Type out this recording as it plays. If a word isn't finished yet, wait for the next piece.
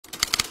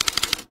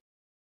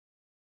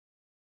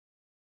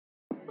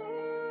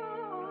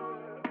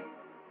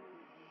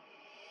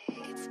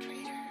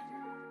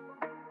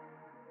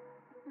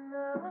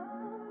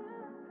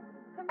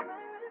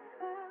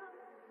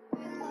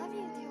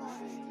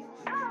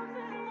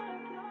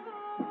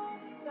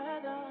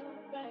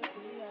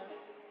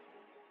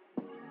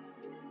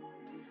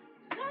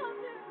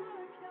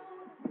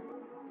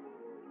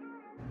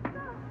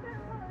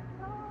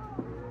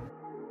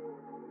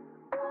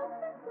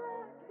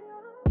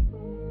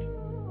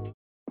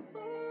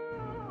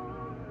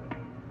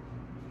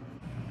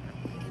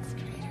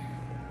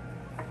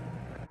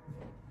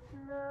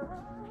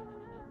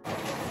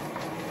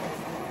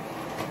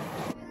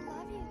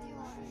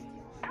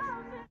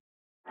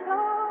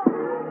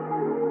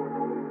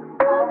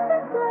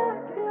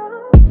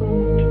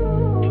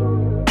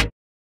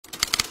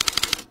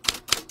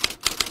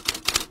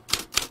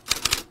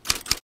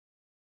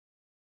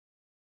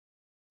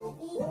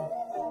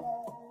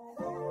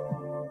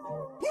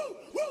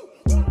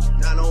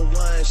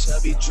in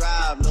Shelby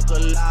Drive. Look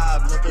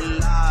alive, look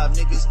alive.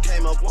 Niggas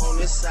came up on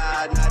this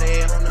side, now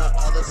they on the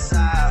other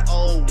side.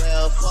 Oh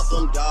well, fuck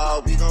them,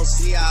 dawg. We gon'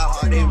 see how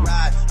hard they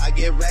ride. I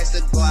get racks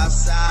to go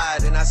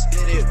outside, and I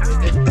split it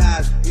with the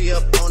guys. We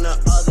up on the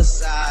other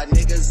side.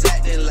 Niggas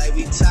acting like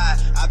we tied.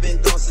 I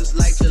been gone since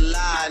like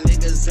July.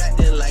 Niggas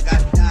acting like I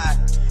died.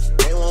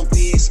 They won't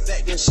be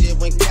expecting shit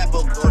when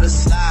Capo go to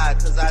slide.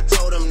 Cause I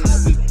told them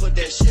that we put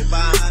that shit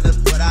behind us,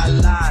 but I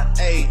lied.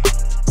 Hey,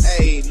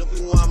 hey, look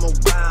who I'm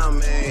around,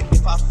 man.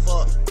 If I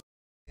fuck.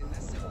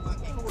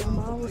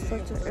 Mom was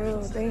such an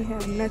Earl, they ain't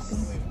have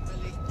nothing.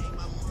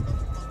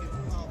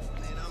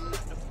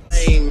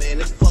 Hey man,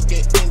 this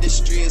fucking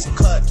industry is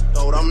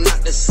cutthroat. I'm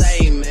not the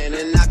same, man,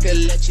 and I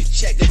can let you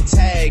check the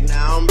tag.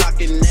 Now I'm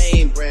rocking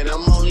name brand.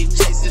 I'm only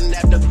chasing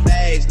after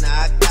bags. Now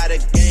I got a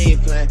game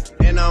plan,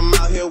 and I'm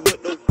out here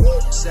with the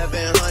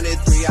 700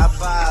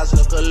 3i5s.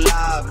 Look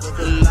alive, look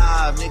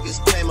alive. Niggas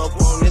came up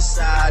on this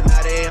side,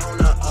 now they on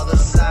the other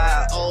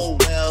side. Oh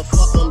well,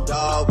 fuck them,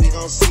 dawg. We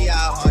gon' see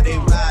how hard they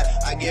ride.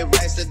 I get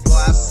racks to go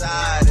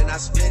outside, and I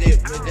split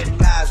it with the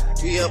guys.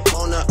 We up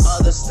on the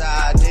other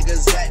side.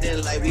 Niggas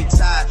acting like we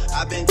tied.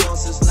 I been gone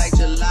since like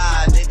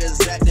July.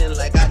 Niggas acting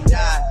like I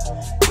died.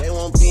 They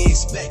won't be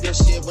expecting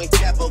shit when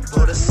Capo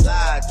go to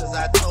slide. Cause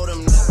I told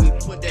them that we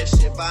put that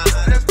shit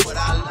behind us, but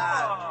I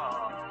lied.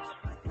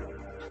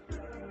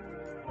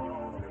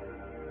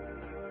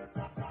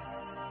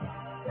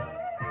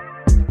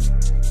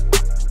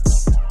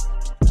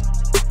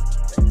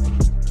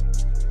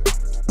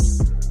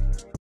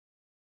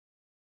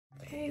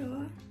 Hey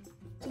y'all,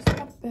 just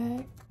got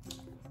back.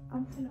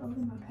 I'm finna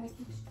open my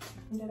package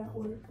that I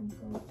ordered from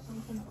Phonto. So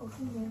I'm finna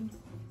open them.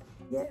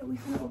 Yeah, we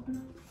finna open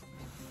them.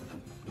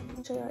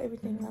 I'll show y'all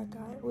everything that I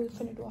got. We're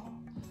finna do a haul.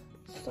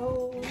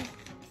 So,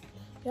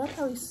 y'all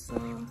probably saw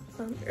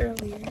from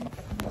earlier,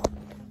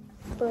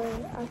 but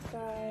I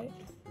got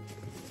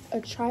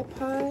a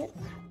tripod.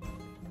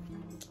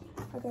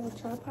 I got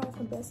a tripod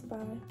from Best Buy,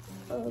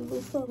 a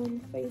loofah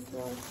face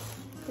wash,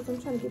 because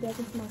I'm trying to get back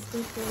into my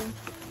skincare.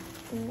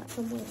 And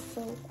some more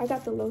soap. I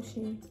got the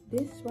lotion.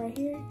 This right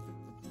here,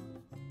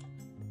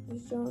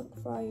 this junk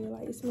fire.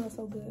 Like, it smells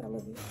so good. I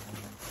love it.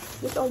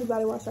 This is the only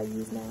body wash I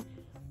use now.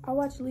 I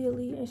watched Leah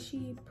Lee and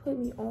she put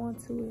me on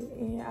to it,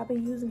 and I've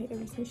been using it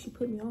ever since she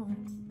put me on.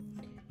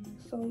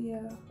 So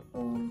yeah,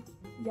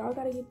 y'all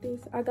gotta get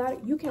this. I got it.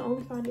 You can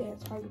only find it at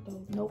Target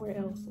though. Nowhere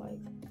else. Like,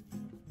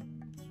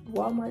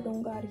 Walmart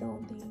don't got it. I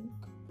don't think.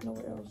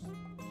 Nowhere else.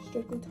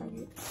 Strictly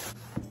Target.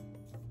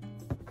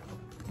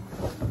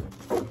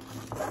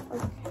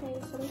 Okay,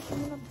 so they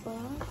came in a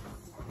box.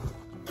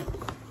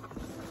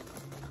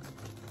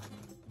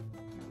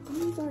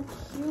 These are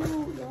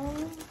cute,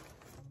 y'all.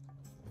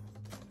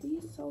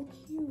 These so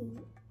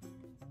cute.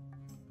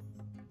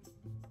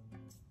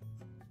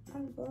 I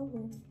love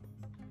them.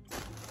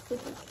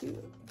 Super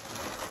cute.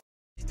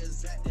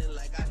 Niggas acting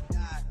like I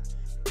died.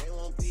 They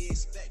won't be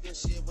expecting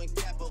shit when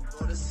Capo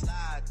go to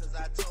slide. Cause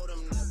I told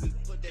them that we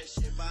put that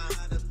shit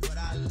behind us, but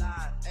I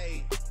lied.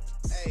 Hey,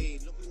 hey,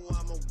 look who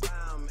I'm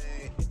around,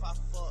 man. If I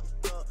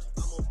fucked up,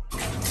 I'm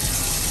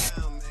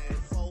down, man.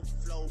 Full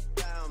flow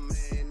down,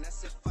 man.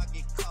 That's if I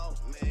get caught,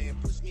 man.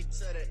 Push me to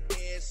the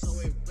edge, so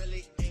it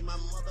really ain't my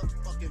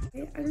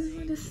motherfucking. I just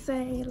want to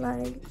say,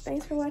 like,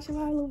 thanks for watching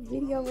my little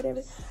video,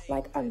 whatever.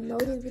 Like, I know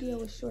this video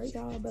was short,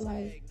 y'all, but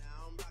like,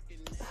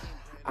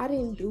 I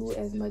didn't do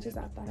as much as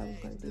I thought I was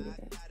gonna do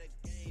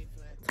today.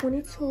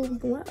 22, we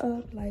going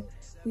up, like,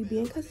 we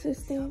being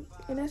consistent,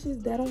 and that's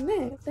just that on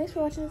that. Thanks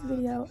for watching this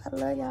video. I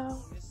love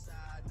y'all.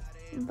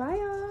 Bye,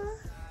 y'all.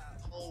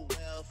 Oh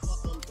well,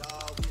 fuck them,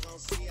 dawg. We gon'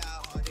 see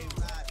how hard they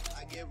ride.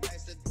 I get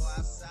racks to go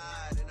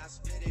outside, and I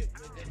split it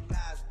with the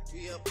guys.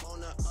 We up on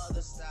the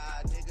other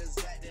side.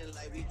 Niggas acting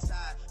like we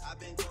tied. I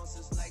been gone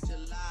since like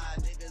July.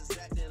 Niggas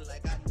acting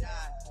like I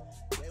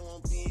died. They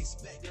won't be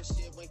expecting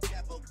shit when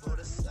Capo go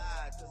to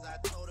slide. Cause I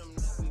told them